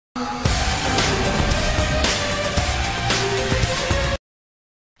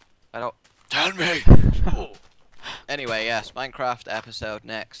I don't... Tell me! Anyway, yes, Minecraft episode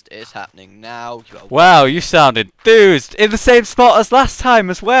next is happening now. Wow, you sound enthused! In the same spot as last time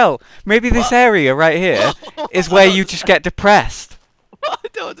as well! Maybe this area right here is where you just get depressed. What? I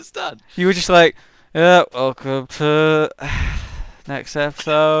don't understand. You were just like, yeah, welcome to next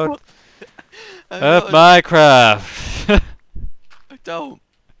episode of Minecraft. I don't.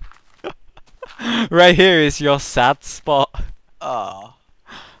 Right here is your sad spot. Ah.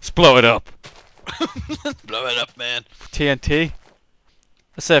 Let's blow it up. Blow it up, man. TNT.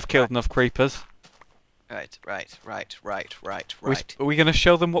 Let's say I've killed enough creepers. Right. Are we going to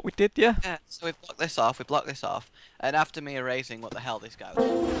show them what we did, yeah? Yeah, so we block this off, and after me erasing what the hell this guy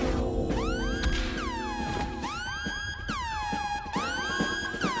was.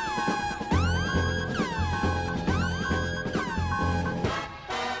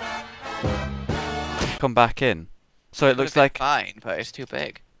 Come back in. So it looks like... fine, but it's too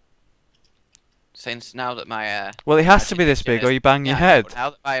big. Since now that my well, it has to be this big or you bang your head.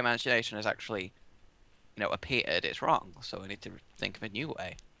 Now that my imagination has actually, you know, appeared, it's wrong. So I need to think of a new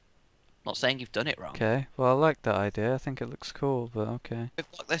way. I'm not saying you've done it wrong. Okay, well I like that idea. I think it looks cool, but okay. We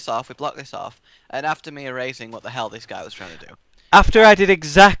block this off, and after me erasing what the hell this guy was trying to do. After I did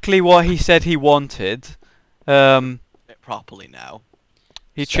exactly what he said he wanted, it properly now.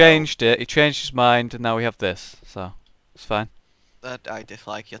 He changed it. He changed his mind, and now we have this. So it's fine. I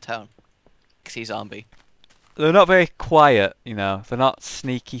dislike your tone. Xy zombie. They're not very quiet, you know. They're not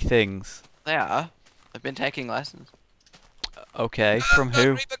sneaky things. They are. I've been taking lessons. Okay, from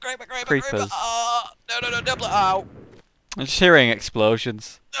who? Creepers. Oh, no, double. Ow. I'm just hearing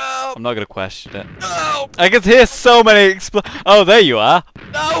explosions. No. I'm not gonna question it. No. I can hear so many Oh, there you are.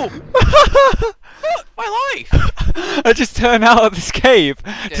 No. My life. I just turned out of this cave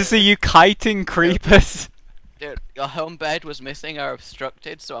to see you kiting creepers. Dude, your home bed was missing or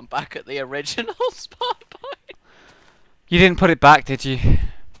obstructed, so I'm back at the original spawn point. You didn't put it back, did you?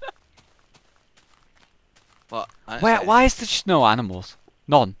 What? Why is there just no animals?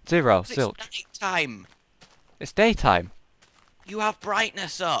 None. Zero. Zilch. It's nighttime. It's daytime. You have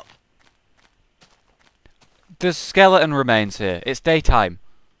brightness up. There's skeleton remains here. It's daytime.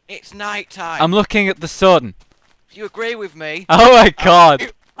 It's nighttime. I'm looking at the sun. If you agree with me... Oh my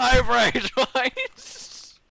god. I've raised twice.